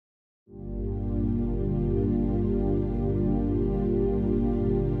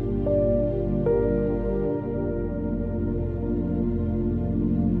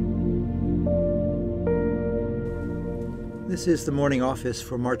This is the morning office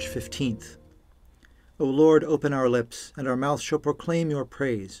for March 15th. O Lord, open our lips, and our mouth shall proclaim your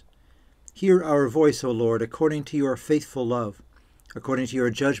praise. Hear our voice, O Lord, according to your faithful love. According to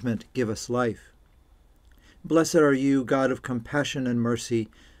your judgment, give us life. Blessed are you, God of compassion and mercy.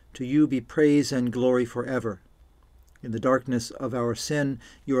 To you be praise and glory forever. In the darkness of our sin,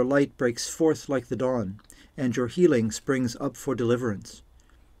 your light breaks forth like the dawn, and your healing springs up for deliverance.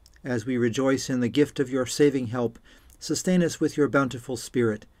 As we rejoice in the gift of your saving help, sustain us with your bountiful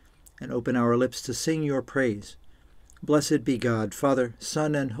Spirit, and open our lips to sing your praise. Blessed be God, Father,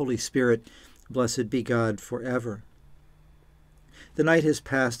 Son, and Holy Spirit. Blessed be God forever. The night has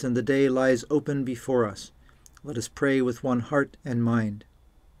passed, and the day lies open before us. Let us pray with one heart and mind.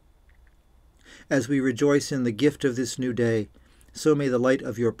 As we rejoice in the gift of this new day, so may the light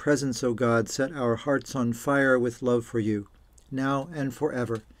of your presence, O God, set our hearts on fire with love for you, now and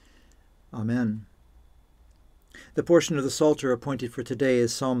forever. Amen. The portion of the Psalter appointed for today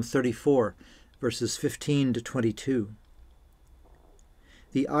is Psalm 34, verses 15 to 22.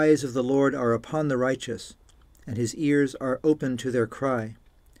 The eyes of the Lord are upon the righteous, and his ears are open to their cry.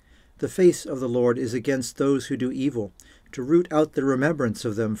 The face of the Lord is against those who do evil, to root out the remembrance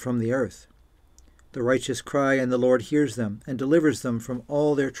of them from the earth. The righteous cry, and the Lord hears them, and delivers them from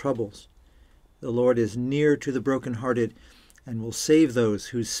all their troubles. The Lord is near to the brokenhearted, and will save those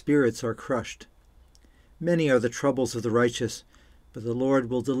whose spirits are crushed. Many are the troubles of the righteous, but the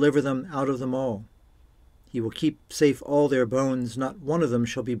Lord will deliver them out of them all. He will keep safe all their bones, not one of them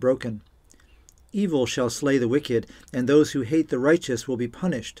shall be broken. Evil shall slay the wicked, and those who hate the righteous will be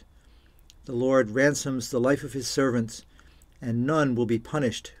punished. The Lord ransoms the life of his servants, and none will be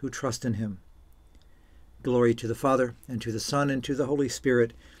punished who trust in him. Glory to the Father, and to the Son, and to the Holy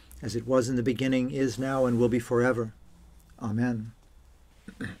Spirit, as it was in the beginning, is now, and will be forever. Amen.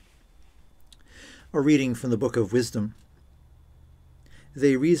 A reading from the Book of Wisdom.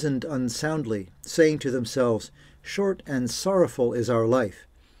 They reasoned unsoundly, saying to themselves, "Short and sorrowful is our life.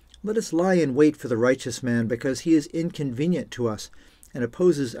 Let us lie in wait for the righteous man, because he is inconvenient to us and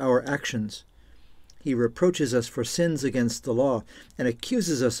opposes our actions. He reproaches us for sins against the law and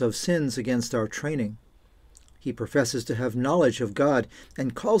accuses us of sins against our training. He professes to have knowledge of God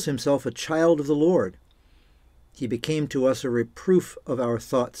and calls himself a child of the Lord. He became to us a reproof of our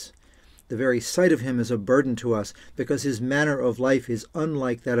thoughts. The very sight of him is a burden to us, because his manner of life is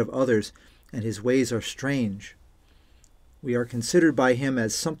unlike that of others, and his ways are strange. We are considered by him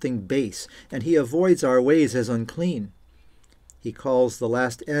as something base, and he avoids our ways as unclean. He calls the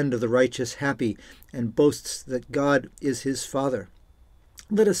last end of the righteous happy, and boasts that God is his Father.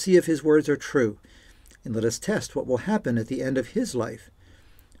 Let us see if his words are true, and let us test what will happen at the end of his life.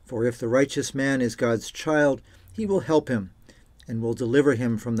 For if the righteous man is God's child, he will help him, and will deliver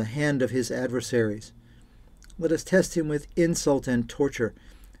him from the hand of his adversaries. Let us test him with insult and torture,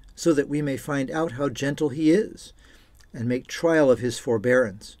 so that we may find out how gentle he is, and make trial of his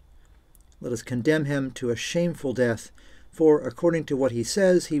forbearance. Let us condemn him to a shameful death, for according to what he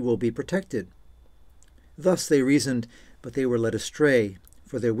says, he will be protected. Thus they reasoned, but they were led astray,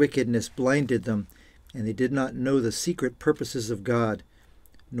 for their wickedness blinded them, and they did not know the secret purposes of God,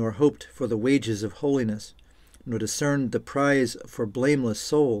 nor hoped for the wages of holiness, nor discerned the prize for blameless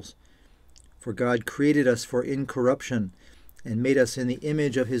souls. For God created us for incorruption, and made us in the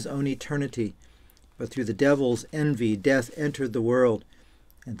image of his own eternity. But through the devil's envy death entered the world,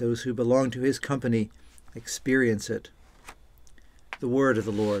 and those who belong to his company experience it. The word of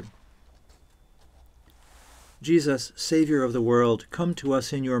the Lord. Jesus, Savior of the world, come to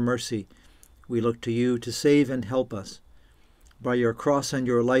us in your mercy. We look to you to save and help us. By your cross and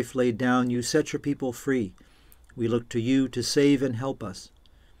your life laid down, you set your people free. We look to you to save and help us.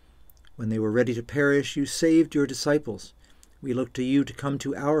 When they were ready to perish, you saved your disciples. We look to you to come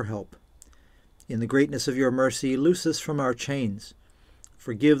to our help. In the greatness of your mercy, loose us from our chains.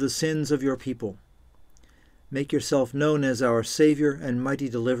 Forgive the sins of your people. Make yourself known as our Savior and mighty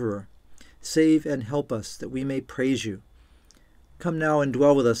deliverer. Save and help us, that we may praise you. Come now and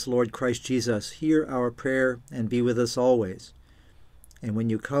dwell with us, Lord Christ Jesus. Hear our prayer and be with us always. And when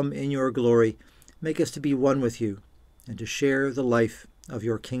you come in your glory, make us to be one with you, and to share the life of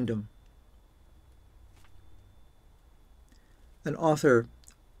your kingdom. An author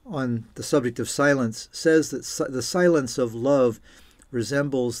on the subject of silence says that the silence of love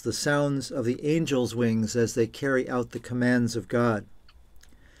resembles the sounds of the angels' wings as they carry out the commands of God.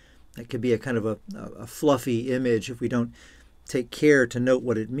 That could be a kind of a fluffy image if we don't take care to note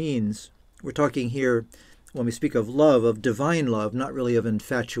what it means. We're talking here, when we speak of love, of divine love, not really of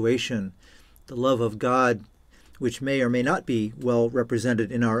infatuation. The love of God, which may or may not be well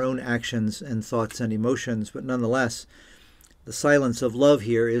represented in our own actions and thoughts and emotions, but nonetheless, The silence of love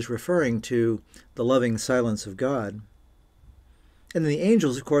here is referring to the loving silence of God. And then the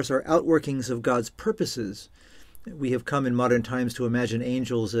angels, of course, are outworkings of God's purposes. We have come in modern times to imagine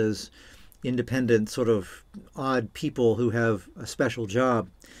angels as independent, sort of odd people who have a special job.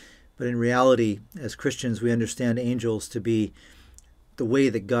 But in reality, as Christians, we understand angels to be the way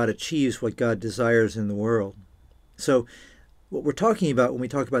that God achieves what God desires in the world. So what we're talking about when we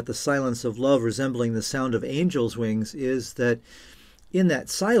talk about the silence of love resembling the sound of angels' wings is that in that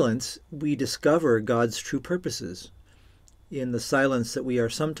silence, we discover God's true purposes. In the silence that we are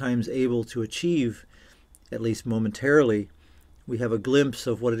sometimes able to achieve, at least momentarily, we have a glimpse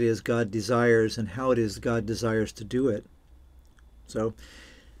of what it is God desires and how it is God desires to do it. So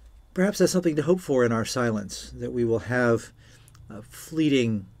perhaps that's something to hope for in our silence, that we will have a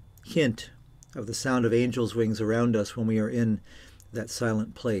fleeting hint of the sound of angels' wings around us when we are in that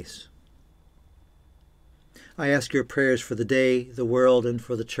silent place. I ask your prayers for the day, the world, and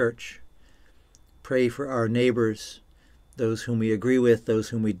for the church. Pray for our neighbors, those whom we agree with, those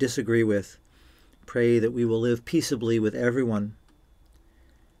whom we disagree with. Pray that we will live peaceably with everyone.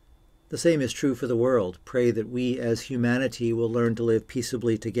 The same is true for the world. Pray that we as humanity will learn to live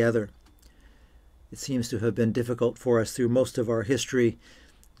peaceably together. It seems to have been difficult for us through most of our history,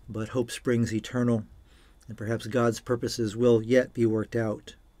 but hope springs eternal, and perhaps God's purposes will yet be worked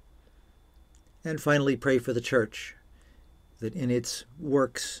out. And finally, pray for the church, that in its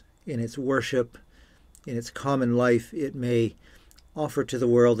works, in its worship, in its common life, it may offer to the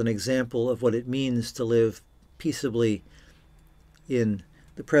world an example of what it means to live peaceably in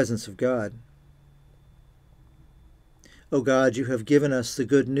the presence of God. O God, you have given us the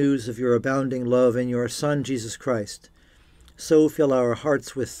good news of your abounding love in your Son, Jesus Christ. So fill our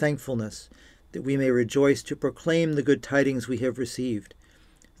hearts with thankfulness, that we may rejoice to proclaim the good tidings we have received.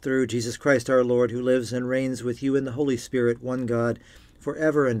 Through Jesus Christ our Lord, who lives and reigns with you in the Holy Spirit, one God, for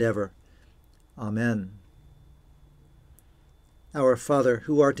ever and ever. Amen. Our Father,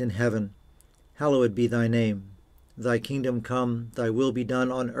 who art in heaven, hallowed be thy name. Thy kingdom come, thy will be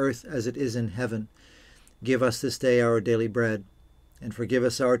done on earth as it is in heaven. Give us this day our daily bread, and forgive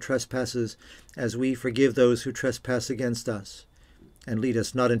us our trespasses, as we forgive those who trespass against us. And lead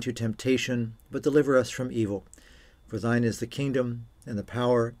us not into temptation, but deliver us from evil. For thine is the kingdom, and the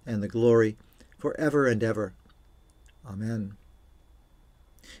power, and the glory, for ever and ever. Amen.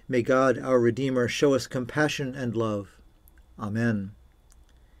 May God, our Redeemer, show us compassion and love. Amen.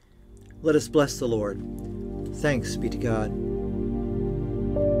 Let us bless the Lord. Thanks be to God.